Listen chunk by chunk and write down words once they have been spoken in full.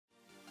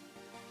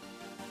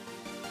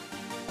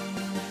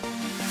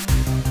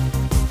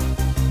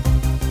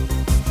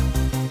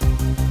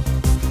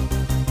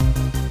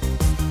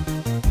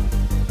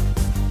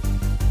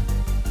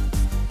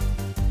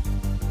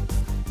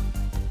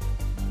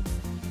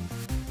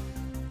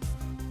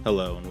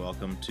Hello and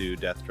welcome to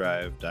Death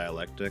Drive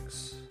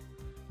Dialectics.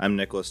 I'm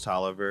Nicholas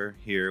Tolliver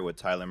here with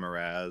Tyler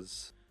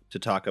Mraz to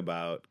talk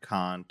about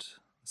Kant,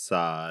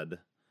 Sade,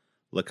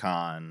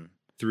 Lacan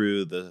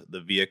through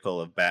the vehicle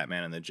of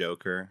Batman and the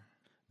Joker.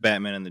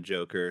 Batman and the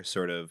Joker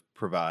sort of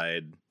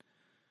provide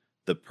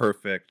the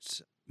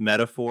perfect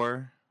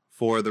metaphor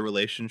for the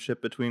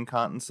relationship between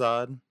Kant and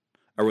Sade,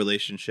 a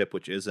relationship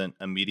which isn't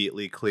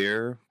immediately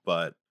clear,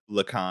 but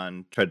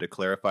Lacan tried to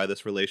clarify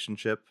this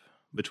relationship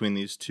between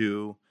these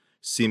two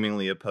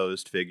seemingly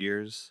opposed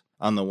figures.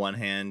 On the one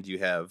hand, you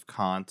have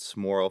Kant's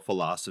moral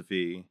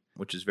philosophy,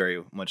 which is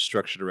very much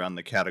structured around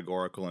the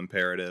categorical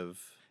imperative.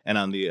 And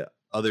on the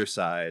other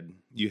side,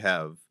 you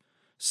have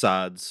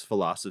Sade's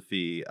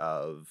philosophy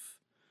of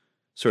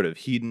sort of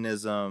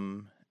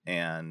hedonism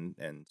and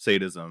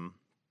sadism.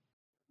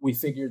 We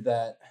figured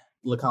that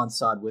Lacan's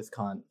Sade with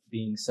Kant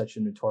being such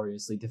a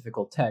notoriously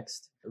difficult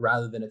text,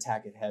 rather than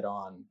attack it head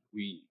on,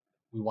 we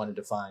wanted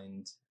to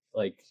find,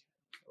 like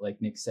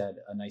Nick said,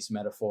 a nice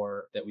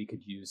metaphor that we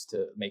could use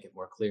to make it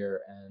more clear.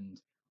 And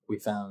we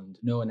found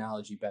no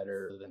analogy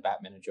better than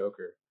Batman and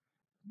Joker.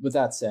 With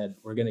that said,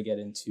 we're going to get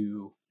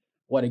into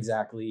what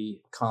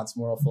exactly Kant's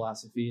moral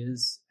philosophy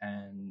is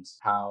and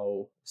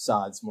how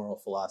Sade's moral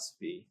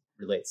philosophy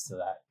relates to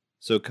that.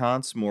 So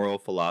Kant's moral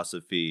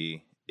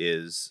philosophy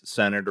is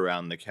centered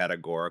around the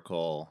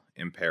categorical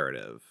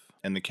imperative.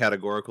 And the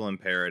categorical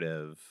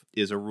imperative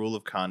is a rule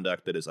of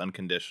conduct that is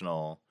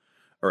unconditional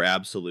or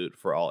absolute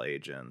for all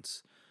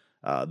agents.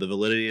 The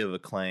validity of a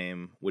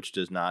claim which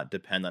does not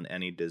depend on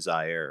any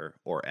desire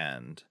or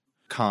end.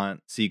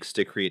 Kant seeks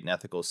to create an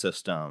ethical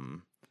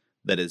system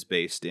that is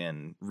based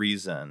in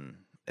reason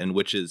and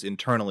which is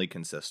internally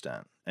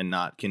consistent and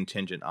not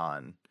contingent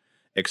on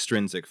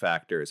extrinsic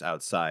factors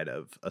outside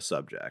of a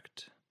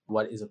subject.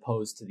 What is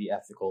opposed to the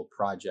ethical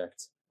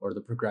project or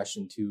the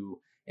progression to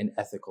an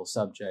ethical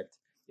subject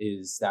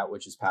is that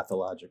which is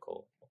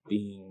pathological,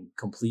 being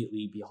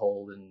completely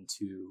beholden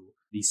to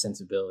these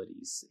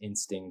sensibilities,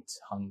 instinct,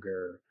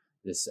 hunger,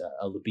 this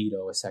a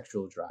libido, a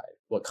sexual drive.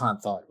 What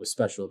Kant thought was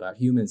special about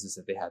humans is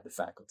that they had the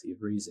faculty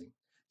of reasoning.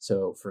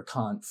 So for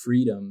Kant,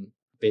 freedom,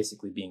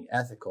 basically being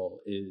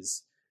ethical,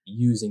 is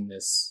using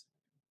this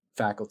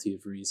faculty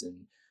of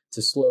reason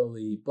to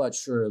slowly but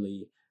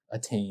surely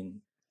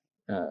attain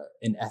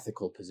an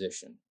ethical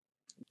position.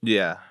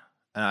 Yeah,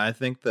 and I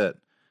think that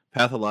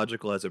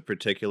pathological has a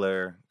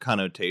particular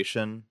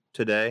connotation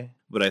today,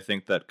 but I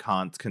think that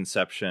Kant's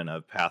conception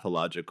of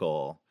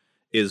pathological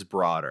is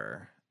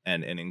broader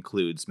and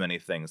includes many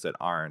things that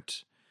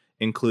aren't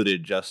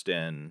included just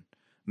in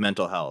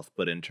mental health,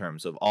 but in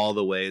terms of all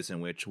the ways in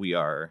which we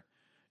are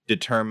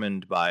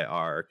determined by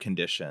our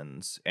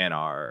conditions and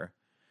our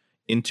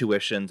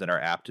intuitions and our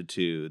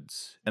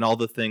aptitudes and all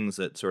the things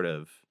that sort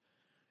of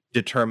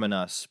determine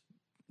us,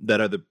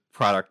 that are the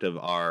product of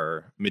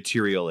our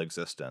material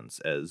existence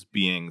as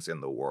beings in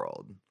the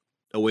world.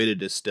 A way to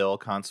distill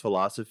Kant's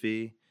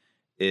philosophy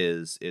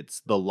is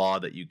it's the law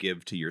that you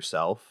give to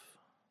yourself.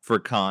 For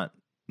Kant,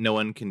 no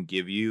one can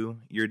give you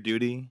your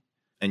duty,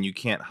 and you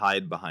can't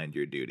hide behind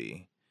your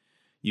duty.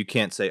 You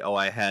can't say, oh,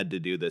 I had to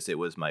do this, it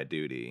was my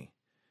duty.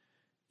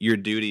 Your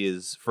duty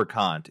is, for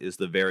Kant, is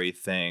the very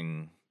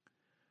thing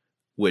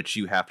which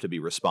you have to be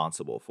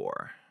responsible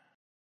for.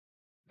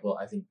 Well,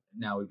 I think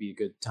now would be a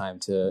good time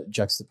to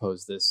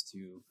juxtapose this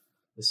to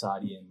the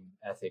Sadean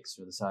ethics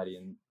or the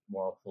Sadean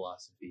moral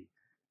philosophy.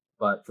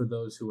 But for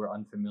those who are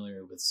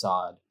unfamiliar with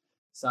Sade,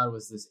 Sade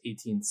was this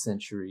 18th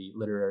century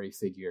literary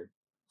figure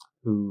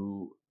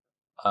who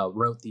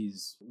wrote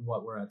these,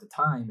 what were at the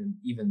time and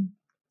even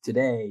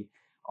today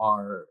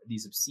are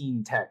these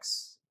obscene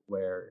texts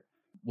where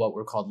what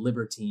were called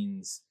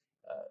libertines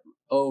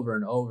over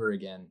and over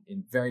again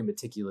in very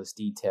meticulous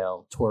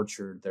detail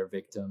tortured their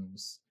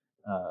victims,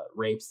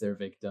 raped their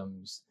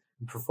victims,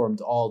 and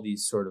performed all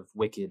these sort of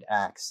wicked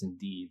acts and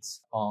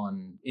deeds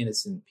on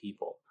innocent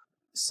people.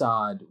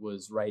 Sade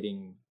was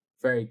writing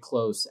very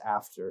close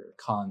after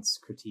Kant's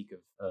critique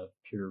of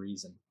pure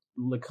reason.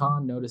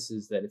 Lacan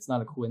notices that it's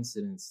not a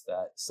coincidence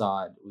that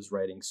Sade was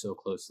writing so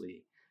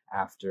closely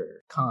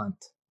after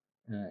Kant,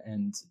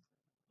 and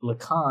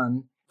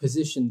Lacan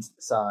positioned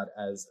Sade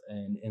as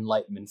an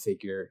Enlightenment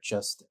figure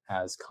just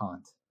as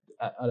Kant.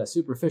 At a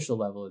superficial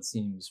level, it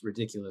seems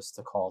ridiculous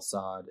to call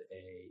Sade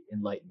an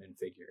Enlightenment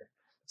figure,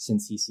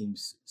 since he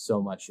seems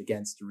so much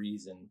against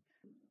reason.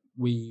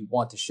 We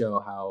want to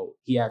show how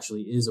he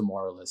actually is a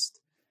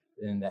moralist,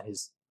 and that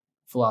his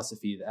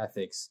philosophy of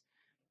ethics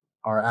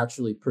are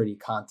actually pretty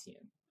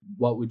Kantian.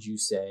 What would you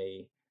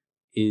say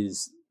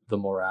is the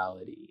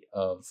morality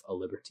of a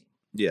libertine?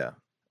 Yeah.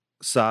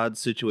 Sade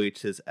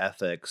situates his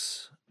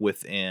ethics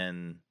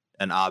within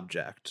an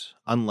object,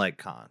 unlike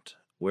Kant,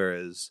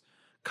 whereas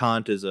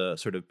Kant is a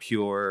sort of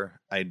pure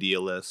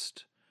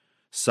idealist.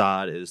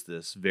 Sade is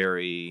this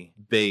very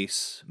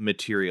base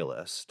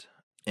materialist,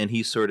 and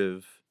he sort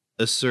of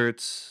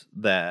asserts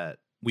that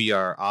we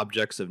are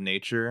objects of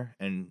nature,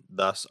 and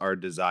thus our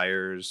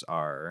desires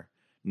are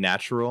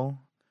natural,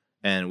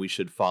 and we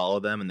should follow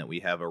them, and that we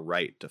have a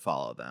right to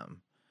follow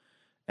them.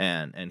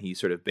 and he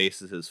sort of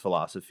bases his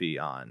philosophy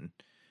on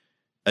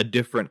a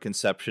different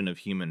conception of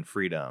human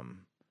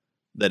freedom,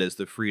 that is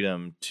the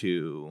freedom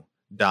to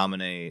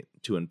dominate,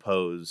 to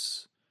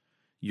impose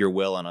your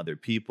will on other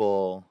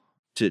people,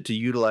 to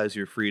utilize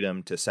your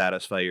freedom to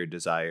satisfy your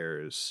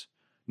desires,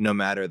 no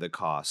matter the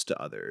cost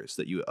to others,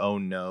 that you owe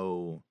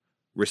no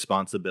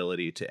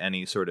responsibility to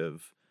any sort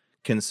of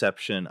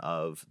conception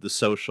of the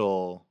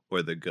social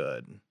or the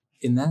good.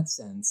 In that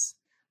sense,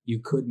 you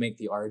could make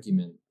the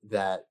argument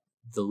that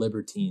the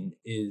libertine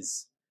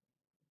is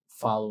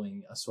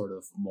following a sort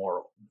of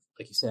moral.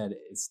 Like you said,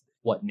 it's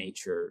what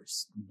nature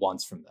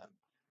wants from them.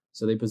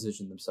 So they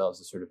position themselves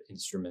as sort of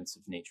instruments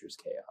of nature's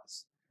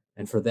chaos.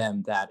 And for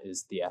them, that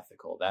is the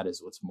ethical. That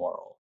is what's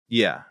moral.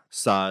 Yeah,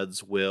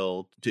 Sade's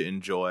will to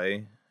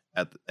enjoy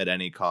at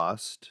any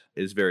cost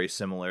is very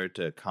similar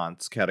to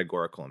Kant's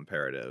categorical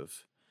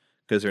imperative,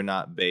 because they're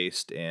not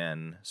based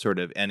in sort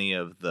of any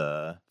of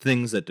the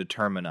things that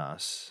determine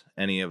us,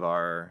 any of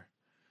our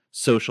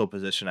social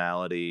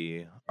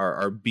positionality,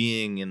 our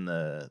being in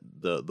the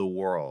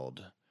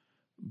world,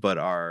 but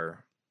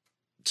are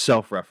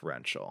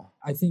self-referential.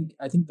 I think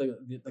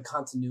the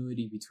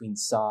continuity between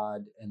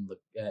Sade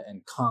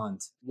and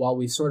Kant, while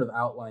we've sort of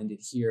outlined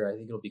it here, I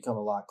think it'll become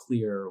a lot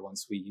clearer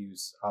once we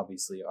use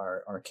obviously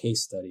our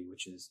case study,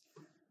 which is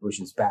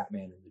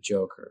Batman and the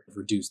Joker,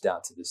 reduced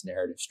down to this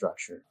narrative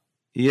structure.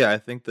 Yeah, I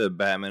think the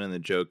Batman and the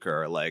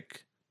Joker are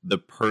like the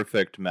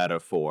perfect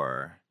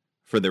metaphor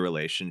for the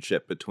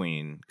relationship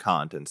between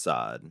Kant and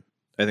Sade.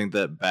 I think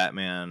that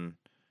Batman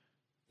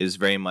is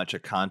very much a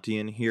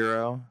Kantian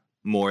hero,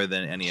 more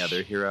than any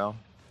other hero.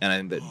 And I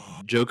think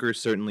that Joker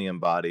certainly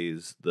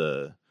embodies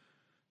the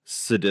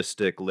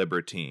sadistic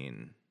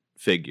libertine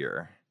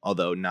figure,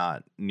 although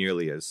not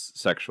nearly as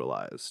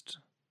sexualized,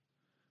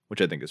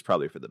 which I think is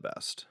probably for the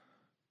best.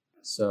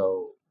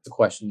 So the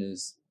question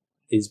is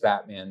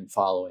Batman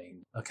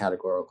following a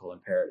categorical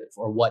imperative?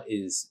 Or what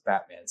is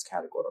Batman's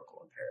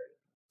categorical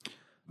imperative?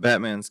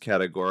 Batman's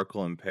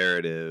categorical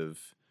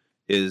imperative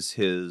is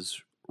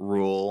his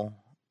rule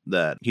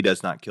that he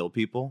does not kill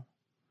people,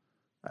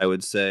 I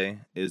would say,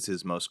 is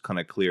his most kind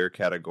of clear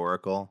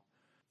categorical.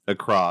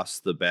 Across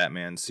the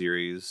Batman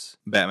series,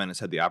 Batman has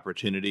had the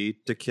opportunity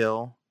to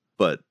kill,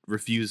 but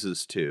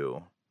refuses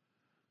to,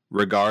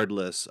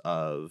 regardless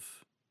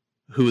of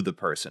who the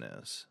person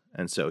is.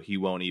 And so he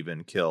won't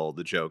even kill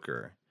the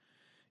Joker,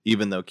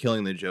 even though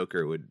killing the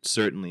Joker would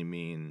certainly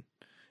mean,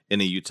 in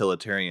a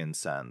utilitarian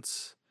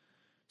sense,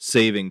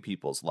 saving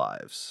people's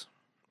lives.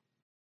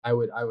 I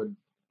would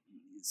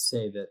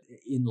say that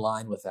in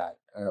line with that,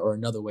 or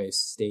another way of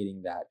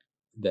stating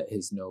that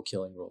his no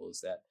killing rule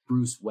is that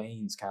Bruce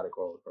Wayne's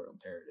categorical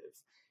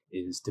imperative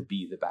is to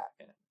be the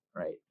Batman,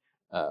 right?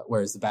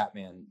 Whereas the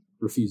Batman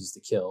refuses to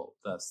kill,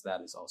 thus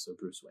that is also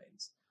Bruce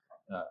Wayne's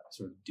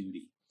sort of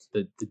duty.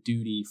 The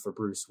duty for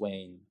Bruce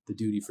Wayne, the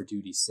duty for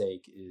duty's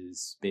sake,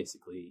 is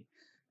basically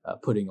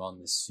putting on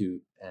this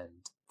suit and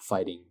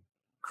fighting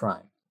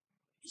crime.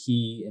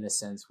 He, in a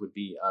sense, would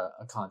be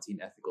a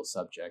Kantian ethical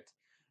subject,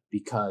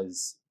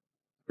 because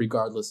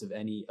regardless of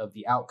any of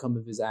the outcome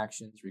of his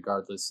actions,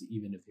 regardless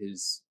even of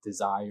his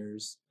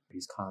desires,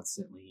 he's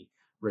constantly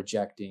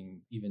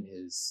rejecting even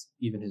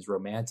his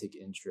romantic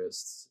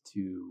interests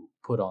to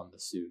put on the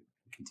suit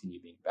and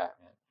continue being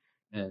Batman.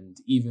 And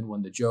even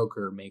when the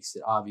Joker makes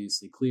it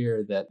obviously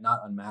clear that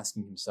not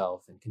unmasking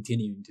himself and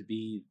continuing to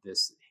be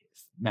this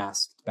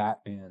masked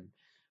Batman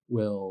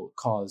will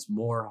cause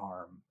more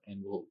harm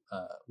and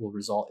will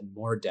result in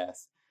more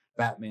death,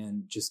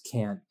 Batman just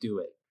can't do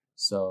it.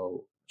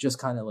 So just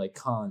kind of like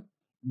Kant,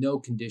 no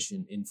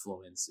condition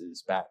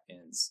influences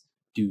Batman's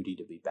duty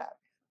to be Batman.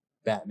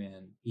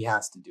 Batman, he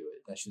has to do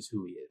it. That's just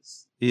who he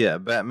is. Yeah,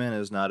 Batman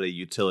is not a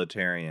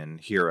utilitarian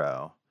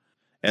hero.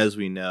 As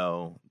we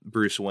know,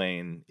 Bruce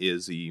Wayne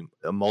is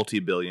a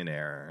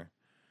multi-billionaire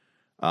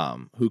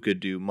who could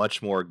do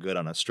much more good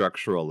on a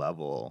structural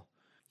level,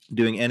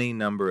 doing any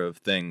number of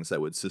things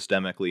that would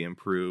systemically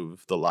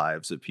improve the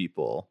lives of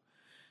people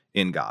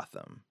in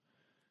Gotham.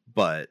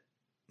 But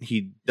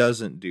he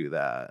doesn't do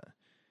that.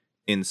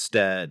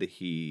 Instead,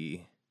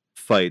 he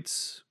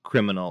fights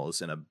criminals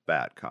in a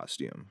bat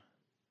costume.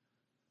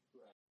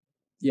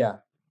 Yeah.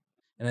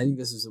 And I think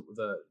this is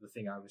the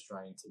thing I was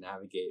trying to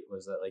navigate,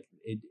 was that like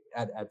it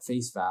at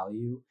face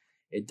value,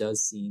 it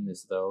does seem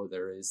as though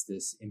there is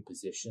this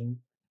imposition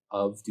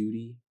of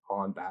duty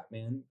on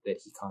Batman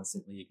that he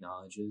constantly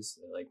acknowledges,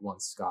 like,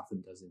 once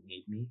Gotham doesn't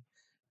need me.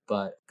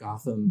 But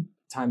Gotham,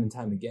 time and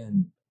time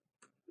again,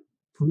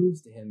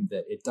 proves to him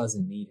that it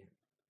doesn't need him,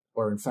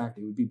 or in fact,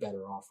 it would be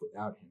better off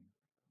without him.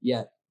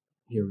 Yet,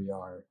 here we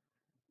are,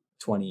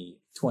 20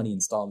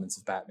 installments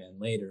of Batman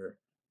later,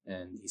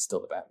 and he's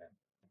still the Batman.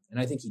 And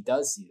I think he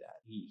does see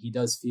that. He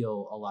does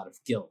feel a lot of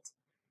guilt.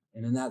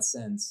 And in that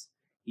sense,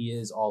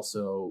 he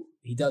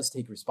does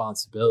take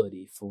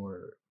responsibility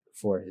for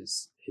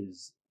his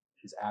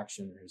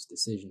action or his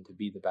decision to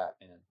be the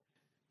Batman.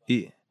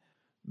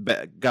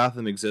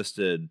 Gotham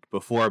existed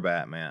before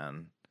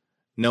Batman.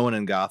 No one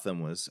in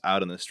Gotham was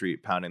out on the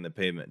street pounding the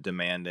pavement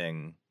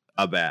demanding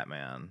a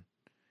Batman.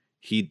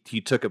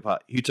 he took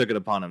it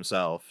upon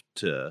himself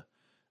to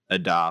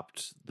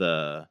adopt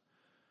the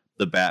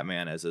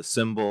Batman as a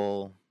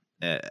symbol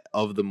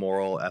of the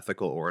moral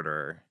ethical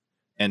order,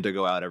 and to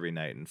go out every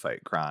night and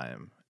fight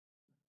crime.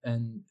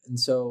 And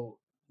so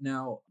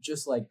now,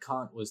 just like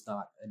Kant was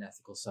not an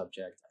ethical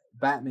subject,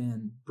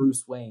 Batman,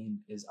 Bruce Wayne,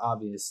 is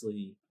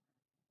obviously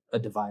a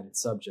divided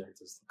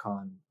subject, as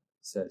Lacan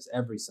says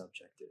every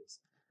subject is.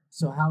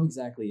 So how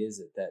exactly is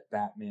it that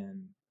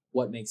Batman,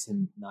 what makes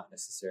him not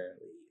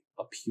necessarily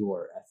a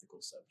pure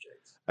ethical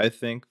subject? I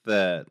think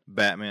that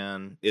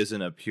Batman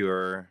isn't a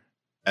pure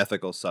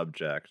ethical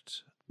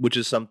subject, which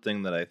is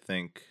something that I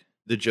think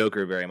the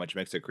Joker very much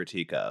makes a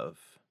critique of.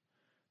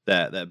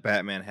 That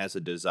Batman has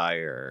a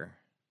desire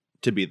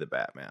to be the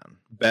Batman.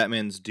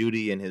 Batman's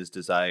duty and his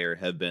desire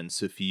have been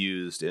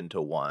suffused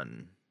into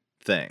one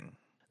thing.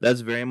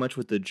 That's very much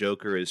what the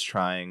Joker is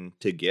trying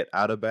to get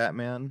out of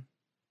Batman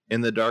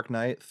in The Dark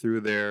Knight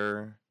through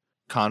their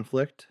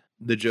conflict.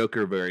 The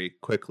Joker very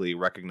quickly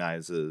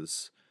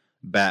recognizes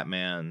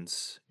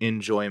Batman's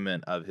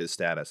enjoyment of his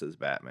status as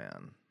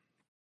Batman.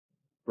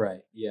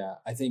 Right. Yeah.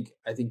 I think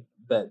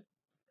that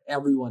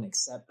everyone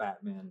except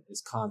Batman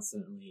is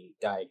constantly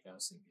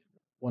diagnosing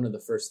him. One of the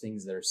first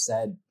things that is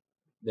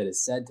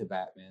said to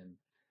Batman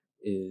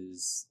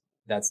is,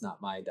 "That's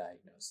not my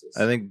diagnosis."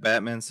 I think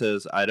Batman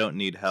says, "I don't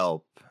need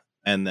help,"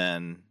 and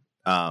then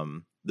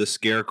the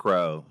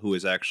Scarecrow, who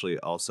is actually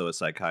also a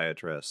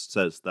psychiatrist,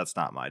 says, "That's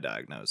not my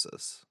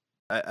diagnosis."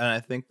 And I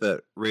think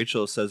that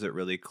Rachel says it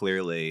really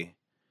clearly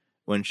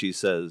when she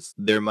says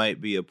there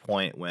might be a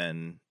point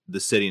when the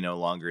city no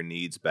longer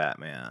needs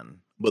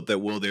Batman, but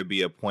will there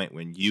be a point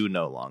when you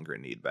no longer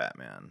need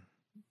Batman?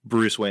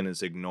 Bruce Wayne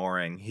is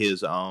ignoring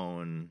his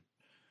own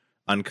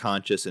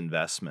unconscious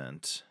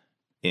investment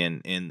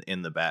in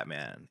the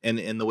Batman, and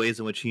in the ways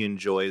in which he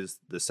enjoys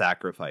the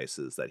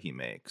sacrifices that he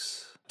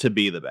makes to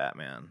be the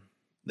Batman,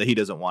 that he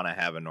doesn't want to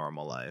have a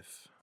normal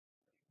life.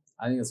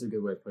 I think that's a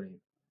good way of putting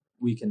it.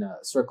 We can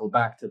circle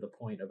back to the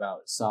point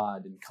about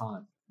Sade and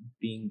Kant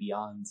being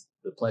beyond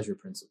the pleasure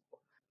principle.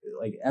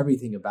 Like,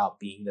 everything about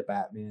being the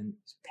Batman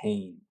is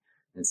pain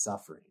and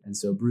suffering. And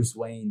so Bruce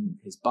Wayne,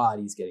 his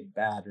body's getting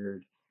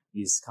battered.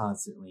 He's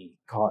constantly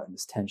caught in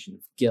this tension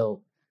of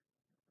guilt.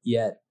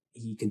 Yet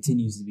he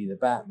continues to be the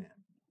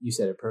Batman. You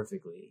said it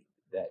perfectly,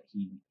 that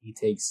he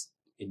takes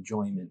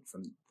enjoyment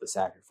from the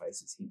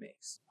sacrifices he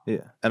makes.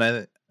 Yeah. And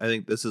I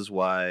think this is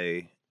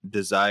why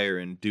desire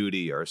and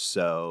duty are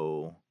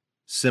so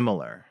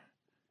similar.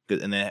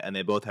 And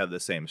they both have the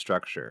same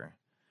structure.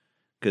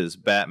 Because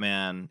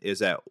Batman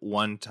is at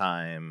one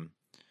time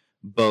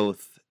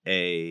both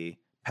a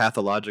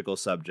pathological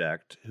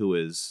subject who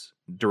is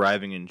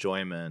deriving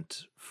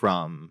enjoyment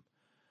from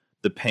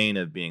the pain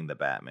of being the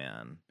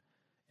Batman,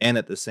 and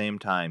at the same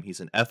time he's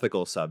an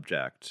ethical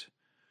subject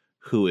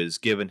who has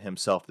given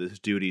himself this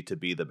duty to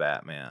be the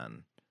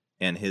Batman,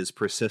 and his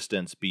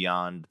persistence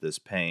beyond this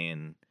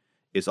pain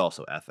is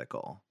also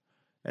ethical.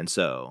 And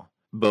so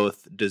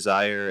both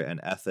desire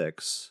and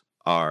ethics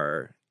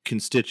are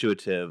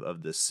constitutive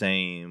of the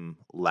same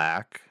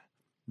lack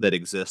that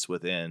exists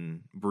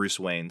within Bruce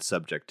Wayne's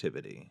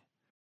subjectivity.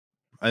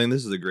 I think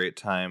this is a great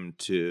time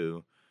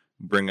to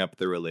bring up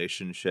the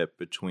relationship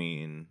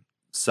between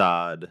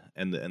Sade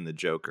and the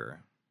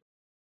Joker.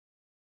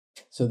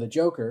 So the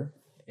Joker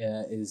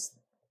is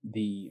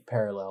the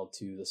parallel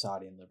to the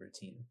Sadean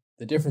libertine.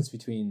 The difference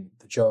between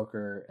the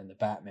Joker and the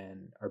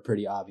Batman are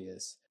pretty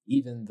obvious.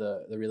 Even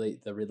the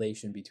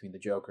relation between the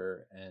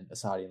Joker and a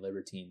Sadean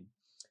libertine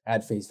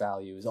at face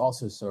value is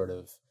also sort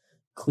of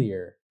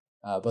clear,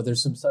 but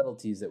there's some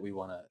subtleties that we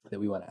want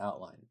to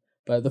outline.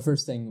 But the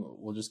first thing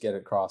we'll just get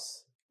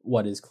across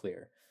what is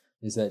clear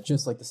is that,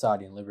 just like the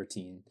Sadean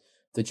libertine,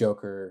 the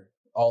Joker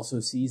also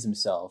sees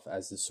himself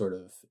as this sort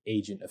of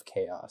agent of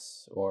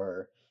chaos,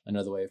 or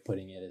another way of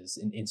putting it is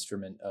an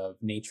instrument of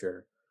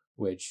nature,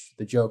 which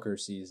the Joker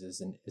sees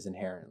as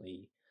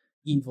inherently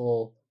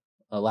evil,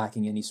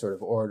 lacking any sort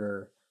of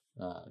order,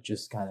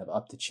 just kind of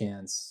up to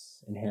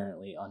chance,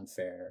 inherently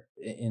unfair.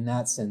 In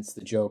that sense,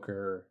 the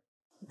Joker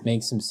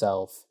makes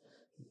himself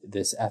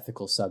this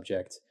ethical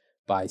subject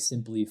by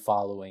simply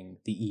following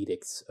the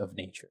edicts of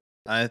nature.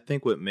 I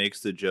think what makes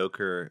the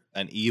Joker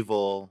an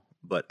evil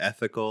but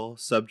ethical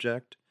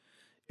subject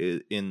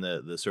is, in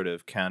the sort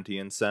of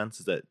Kantian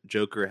sense, is that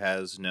Joker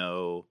has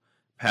no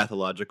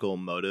pathological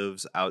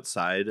motives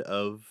outside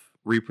of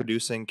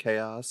reproducing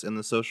chaos in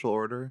the social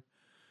order.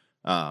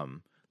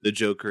 The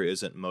Joker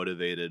isn't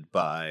motivated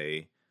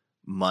by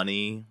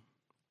money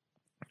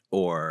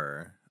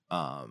or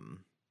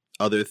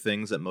other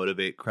things that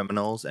motivate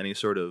criminals.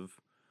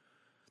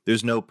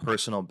 There's no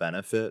personal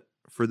benefit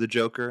for the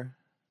Joker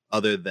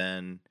other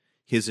than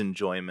his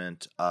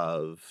enjoyment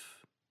of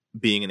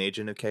being an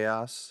agent of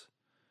chaos.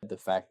 The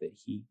fact that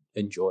he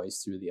enjoys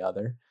through the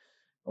other,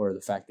 or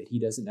the fact that he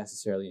doesn't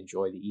necessarily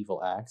enjoy the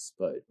evil acts,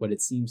 but what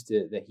it seems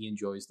that he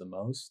enjoys the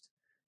most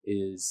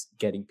is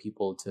getting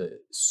people to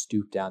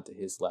stoop down to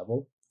his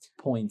level.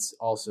 points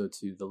also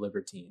to the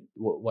libertine.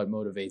 What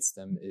motivates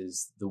them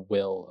is the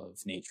will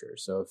of nature.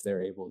 So if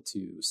they're able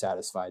to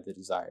satisfy the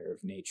desire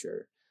of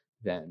nature,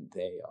 then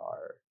they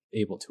are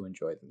able to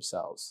enjoy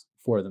themselves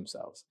for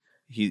themselves.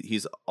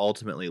 He's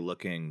ultimately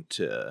looking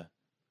to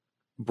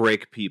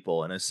break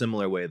people in a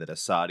similar way that a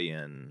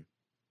Sadean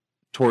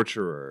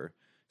torturer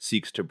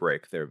seeks to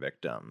break their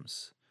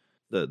victims.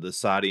 The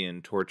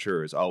Sadean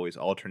torturer is always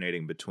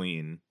alternating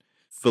between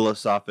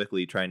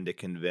philosophically trying to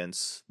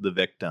convince the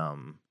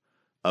victim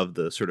of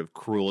the sort of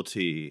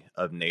cruelty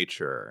of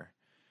nature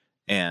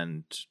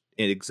and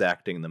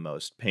exacting the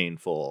most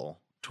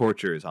painful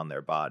tortures on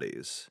their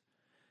bodies.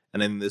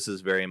 And I think this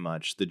is very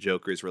much the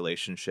Joker's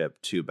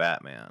relationship to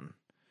Batman.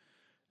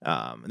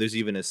 There's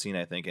even a scene,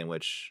 I think, in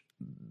which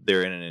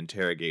they're in an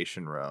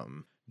interrogation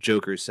room.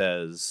 Joker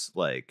says,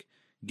 like,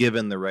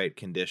 given the right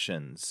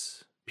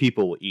conditions,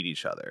 people will eat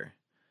each other.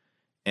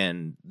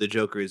 And the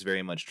Joker is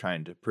very much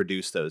trying to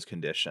produce those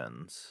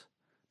conditions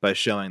by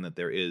showing that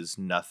there is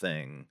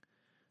nothing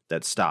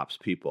that stops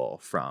people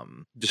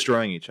from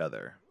destroying each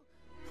other.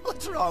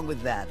 What's wrong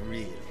with that,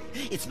 really?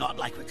 It's not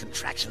like we're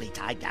contractually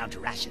tied down to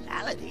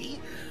rationality.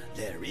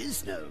 There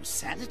is no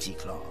sanity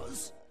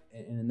clause.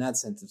 And in that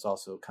sense, it's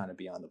also kind of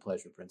beyond the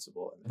pleasure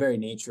principle. The very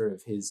nature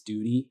of his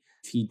duty,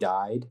 if he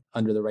died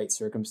under the right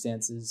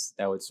circumstances,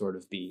 that would sort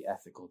of be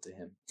ethical to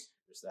him.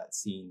 There's that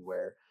scene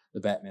where the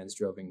Batman's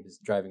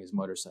driving his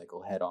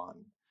motorcycle head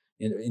on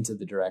into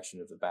the direction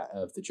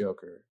of the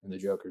Joker, and the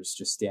Joker's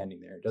just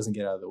standing there. Doesn't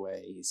get out of the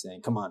way. He's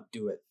saying, "Come on,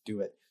 do it,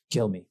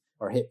 kill me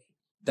or hit me."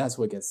 That's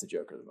what gets the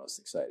Joker the most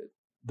excited.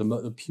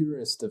 The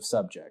purest of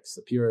subjects,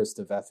 the purest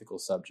of ethical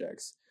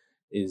subjects,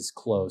 is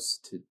close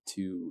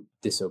to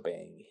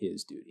disobeying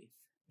his duty.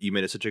 You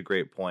made such a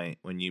great point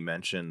when you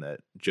mentioned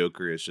that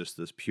Joker is just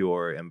this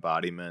pure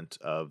embodiment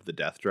of the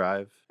death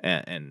drive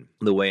and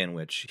the way in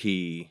which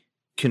he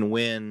can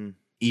win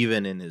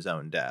even in his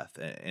own death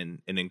and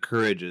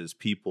encourages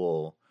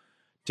people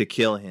to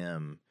kill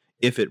him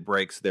if it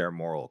breaks their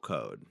moral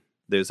code.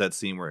 There's that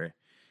scene where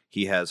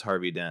he has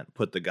Harvey Dent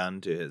put the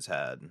gun to his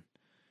head,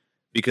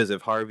 because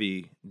if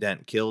Harvey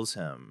Dent kills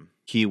him,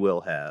 he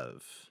will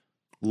have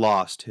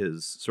lost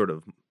his sort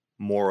of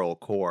moral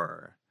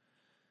core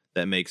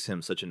that makes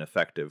him such an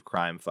effective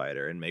crime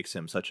fighter and makes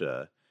him such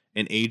an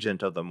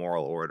agent of the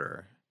moral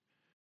order.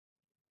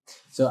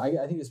 So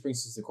I think this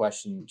brings us to the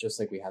question,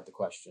 just like we had the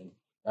question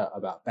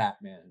about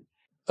Batman.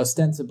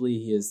 Ostensibly,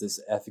 he is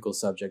this ethical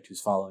subject who's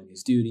following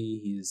his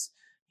duty.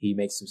 He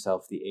makes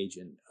himself the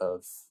agent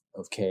of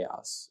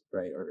chaos,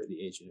 right, or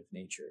the agent of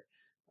nature.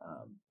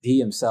 He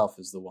himself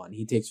is the one.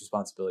 He takes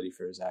responsibility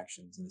for his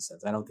actions in a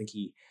sense. I don't think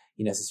he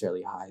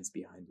necessarily hides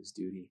behind his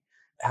duty.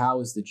 How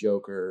is the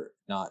Joker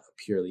not a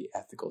purely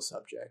ethical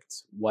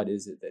subject? What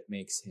is it that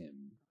makes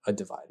him a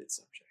divided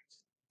subject?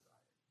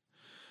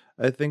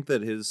 I think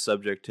that his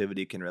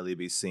subjectivity can really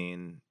be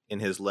seen in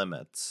his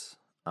limits,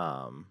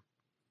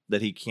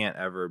 that he can't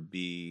ever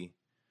be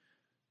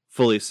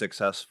fully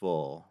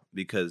successful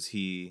because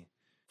he,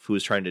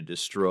 who's trying to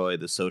destroy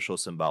the social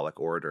symbolic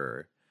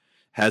order,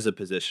 has a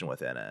position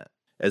within it.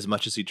 As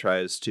much as he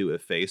tries to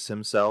efface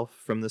himself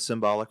from the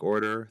symbolic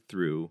order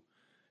through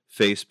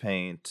face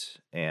paint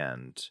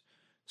and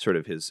sort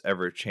of his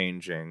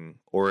ever-changing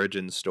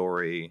origin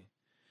story,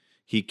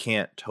 he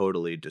can't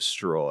totally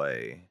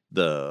destroy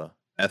the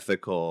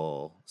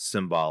ethical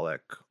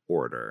symbolic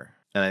order.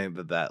 And I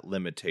think that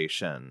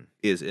limitation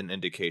is an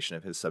indication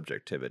of his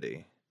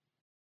subjectivity.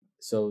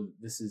 So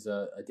this is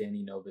a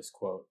Danny Novus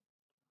quote.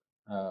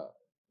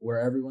 Were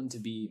everyone to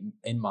be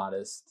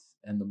immodest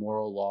and the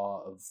moral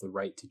law of the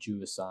right to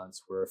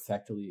jouissance were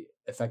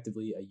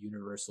effectively a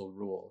universal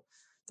rule,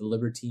 the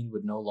libertine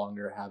would no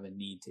longer have a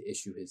need to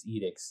issue his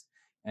edicts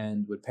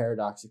and would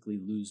paradoxically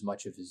lose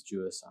much of his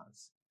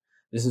jouissance.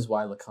 This is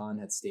why Lacan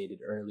had stated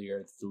earlier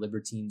that the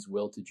libertine's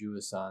will to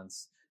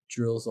jouissance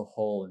drills a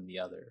hole in the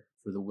other,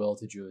 for the will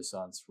to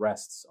jouissance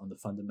rests on the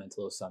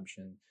fundamental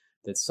assumption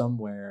that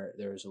somewhere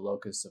there is a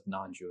locus of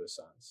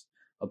non-jouissance,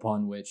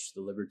 upon which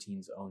the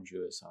libertine's own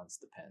jouissance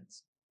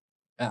depends.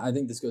 I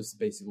think this goes to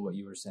basically what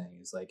you were saying,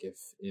 is like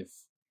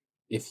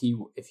if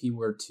he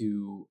were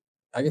to,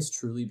 I guess,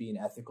 truly be an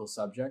ethical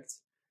subject,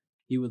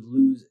 he would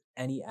lose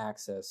any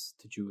access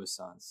to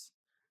jouissance.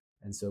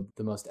 And so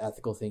the most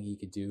ethical thing he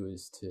could do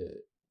is to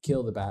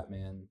kill the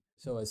Batman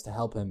so as to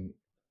help him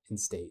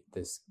instate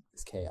this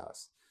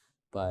chaos.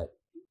 But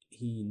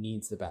he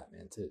needs the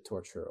Batman to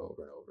torture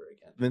over and over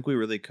again. I think we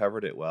really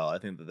covered it well. I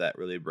think that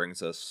really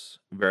brings us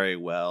very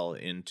well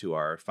into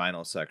our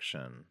final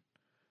section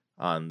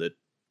on the,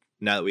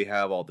 now that we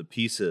have all the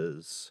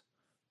pieces,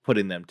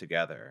 putting them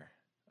together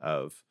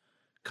of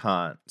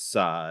Kant,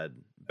 Sade,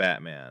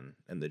 Batman,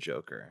 and the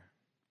Joker.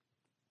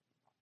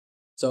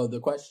 So the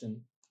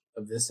question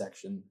of this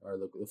section, or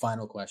the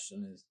final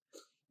question, is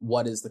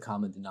what is the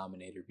common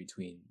denominator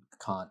between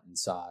Kant and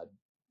Sade,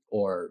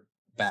 or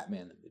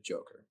Batman and the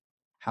Joker?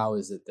 How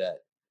is it that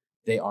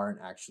they aren't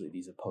actually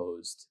these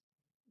opposed,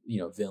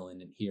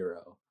 villain and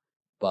hero,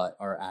 but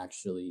are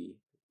actually,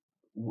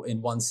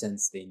 in one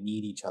sense, they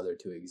need each other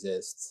to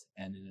exist,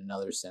 and in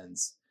another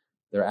sense,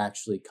 they're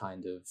actually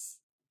kind of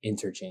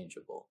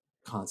interchangeable,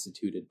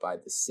 constituted by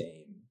the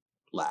same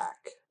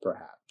lack,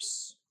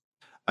 perhaps.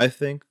 I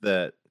think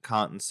that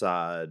Kant and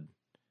Sade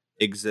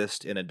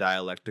exist in a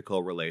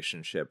dialectical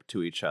relationship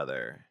to each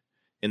other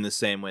in the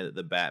same way that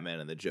the Batman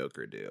and the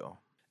Joker do.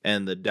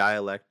 And the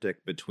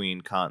dialectic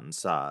between Kant and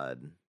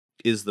Sade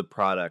is the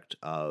product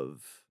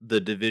of the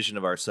division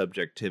of our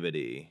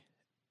subjectivity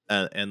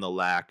and the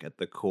lack at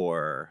the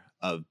core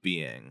of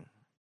being.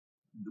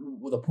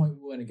 Well, the point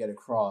we want to get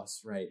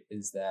across, right,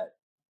 is that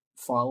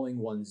following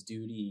one's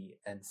duty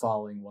and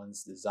following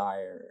one's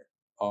desire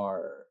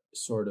are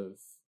sort of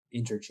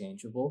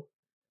interchangeable.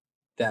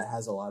 That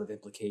has a lot of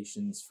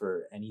implications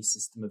for any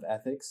system of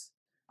ethics.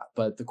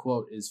 But the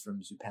quote is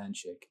from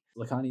Zupančič.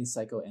 Lacanian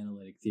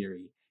psychoanalytic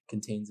theory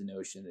contains a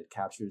notion that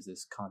captures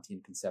this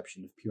Kantian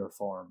conception of pure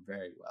form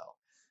very well.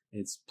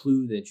 It's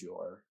plus de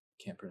jour,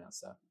 can't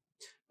pronounce that,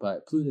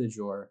 but plus de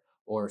jour,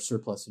 or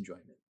surplus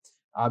enjoyment,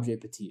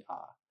 objet petit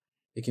a.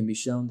 It can be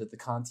shown that the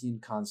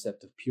Kantian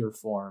concept of pure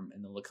form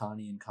and the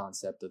Lacanian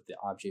concept of the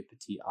objet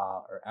petit a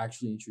are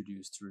actually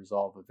introduced to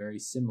resolve very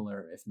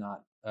similar, if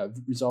not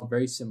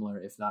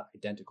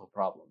identical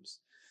problems.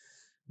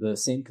 The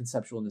same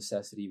conceptual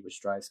necessity which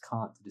drives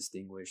Kant to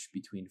distinguish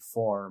between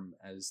form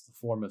as the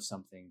form of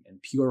something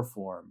and pure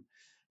form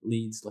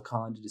leads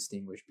Lacan to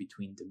distinguish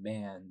between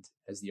demand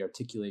as the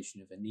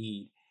articulation of a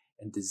need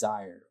and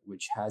desire,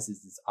 which has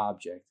as its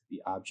object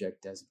the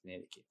object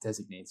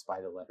designates by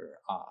the letter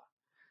a.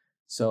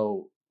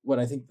 So what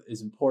I think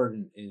is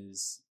important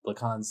is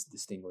Lacan's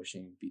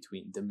distinguishing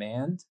between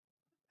demand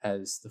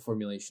as the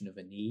formulation of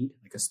a need,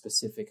 like a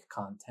specific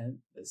content,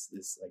 this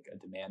like a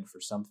demand for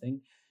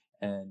something,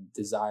 and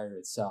desire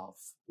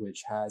itself,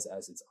 which has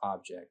as its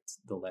object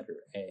the letter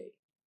A,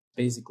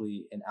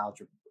 basically an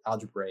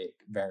algebraic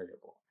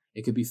variable.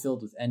 It could be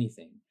filled with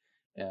anything,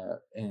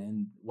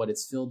 and what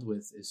it's filled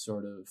with is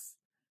sort of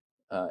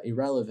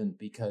irrelevant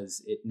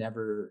because it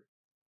never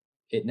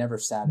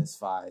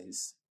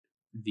satisfies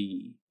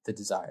the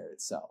desire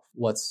itself.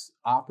 What's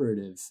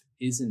operative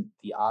isn't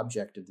the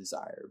object of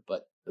desire,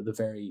 but the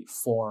very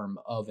form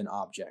of an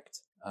object.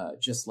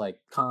 Just like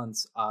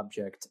Kant's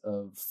object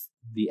of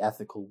the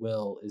ethical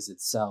will is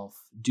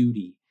itself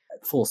duty,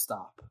 full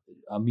stop,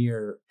 a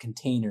mere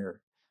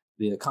container,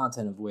 the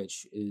content of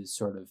which is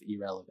sort of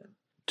irrelevant.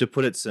 To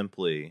put it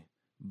simply,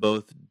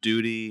 both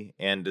duty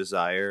and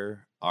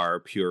desire are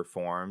pure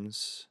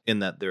forms in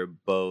that they're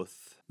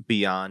both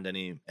beyond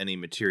any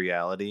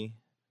materiality.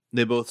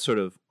 They both sort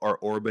of are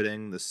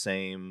orbiting the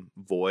same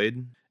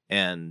void,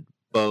 and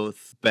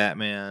both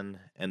Batman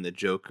and the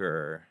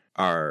Joker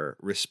are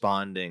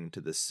responding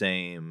to the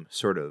same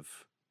sort of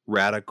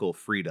radical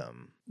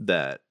freedom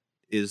that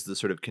is the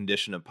sort of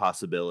condition of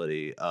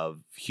possibility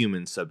of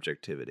human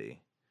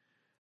subjectivity.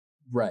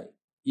 Right.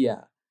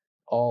 Yeah.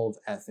 All of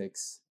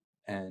ethics,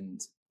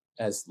 and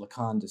as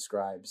Lacan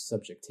describes,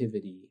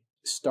 subjectivity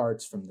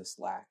starts from this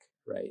lack,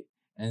 right?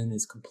 And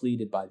is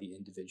completed by the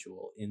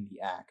individual in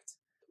the act.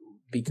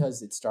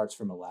 Because it starts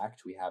from a lack,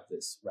 we have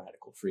this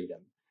radical freedom.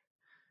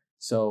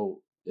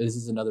 So this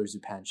is another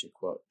Zupančič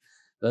quote.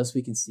 Thus,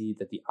 we can see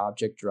that the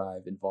object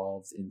drive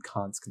involved in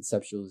Kant's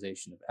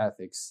conceptualization of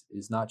ethics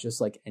is not just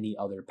like any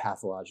other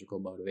pathological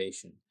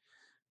motivation,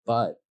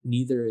 but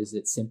neither is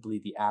it simply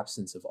the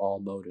absence of all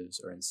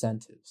motives or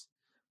incentives.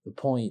 The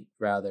point,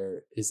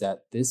 rather, is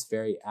that this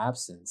very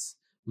absence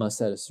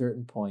must at a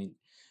certain point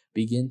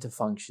begin to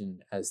function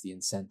as the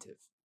incentive.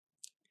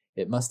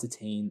 It must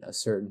attain a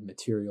certain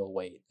material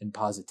weight and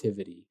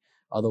positivity,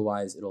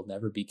 otherwise it'll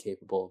never be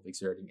capable of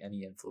exerting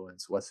any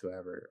influence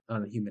whatsoever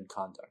on human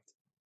conduct.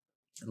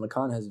 And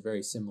Lacan has a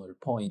very similar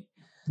point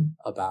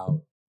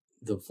about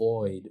the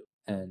void,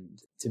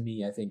 and to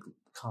me, I think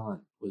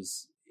Kant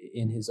was,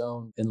 in his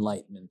own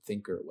Enlightenment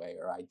thinker way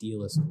or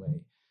idealist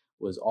way,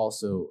 was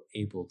also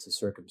able to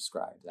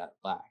circumscribe that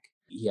lack.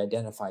 He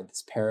identified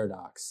this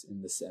paradox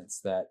in the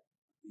sense that,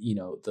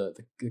 the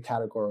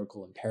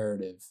categorical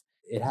imperative,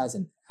 it has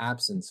an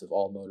absence of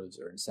all motives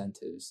or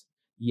incentives,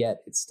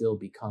 yet it still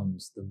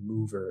becomes the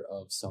mover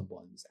of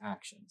someone's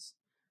actions.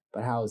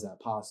 But how is that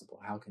possible?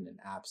 How can an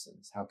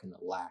absence, how can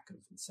a lack of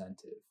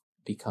incentive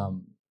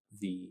become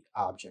the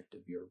object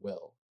of your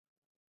will?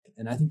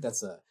 And I think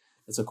that's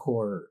a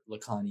core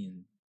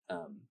Lacanian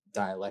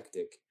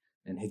dialectic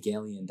and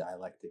Hegelian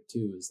dialectic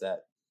too, is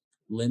that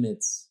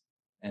limits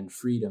and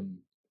freedom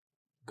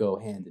go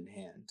hand in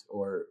hand,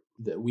 or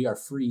that we are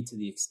free to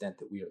the extent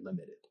that we are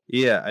limited.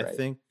 Yeah, right? I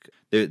think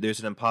there's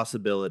an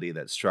impossibility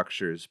that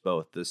structures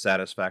both the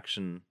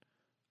satisfaction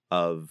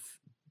of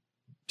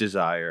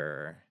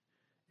desire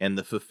and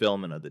the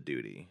fulfillment of the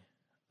duty.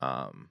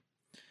 And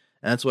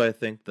that's why I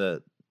think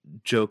that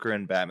Joker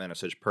and Batman are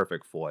such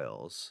perfect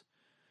foils.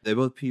 They're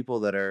both people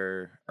that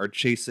are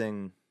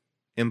chasing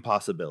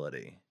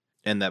impossibility,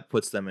 and that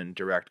puts them in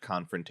direct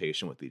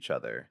confrontation with each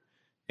other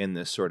in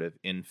this sort of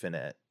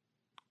infinite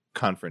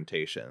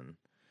confrontation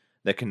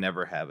that can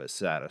never have a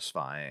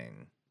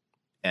satisfying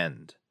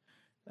end.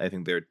 I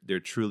think they're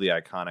truly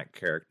iconic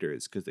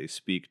characters because they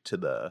speak to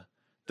the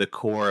the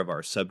core of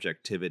our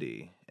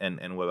subjectivity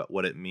and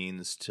what it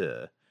means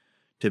to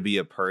be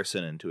a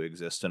person and to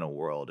exist in a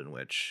world in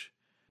which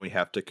we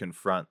have to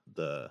confront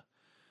the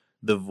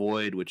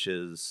void, which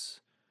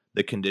is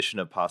the condition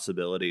of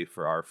possibility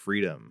for our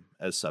freedom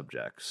as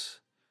subjects.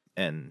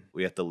 And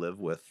we have to live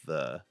with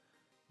the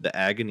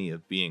agony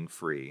of being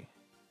free.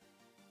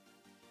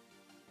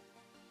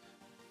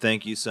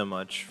 Thank you so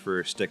much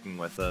for sticking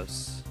with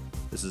us.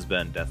 This has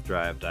been Death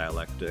Drive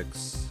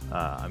Dialectics.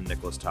 I'm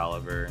Nicholas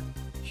Tolliver,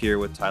 here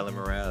with Tyler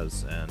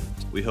Mraz, and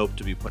we hope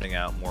to be putting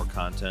out more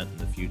content in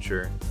the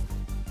future.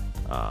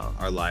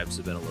 Our lives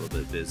have been a little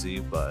bit busy,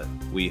 but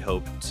we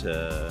hope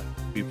to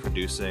be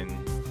producing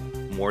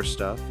more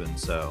stuff, and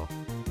so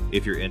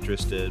if you're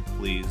interested,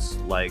 please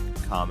like,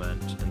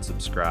 comment, and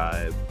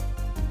subscribe.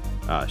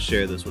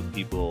 Share this with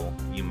people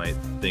you might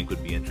think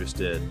would be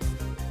interested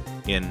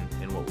in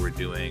what we're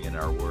doing in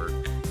our work.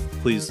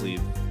 Please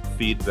leave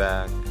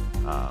feedback.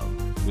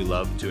 We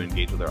love to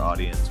engage with our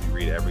audience.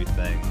 We read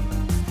everything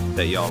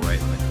that y'all write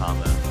in the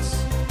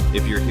comments.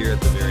 If you're here at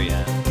the very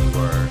end, you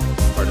are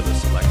part of the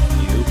select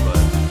few,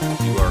 but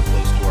you are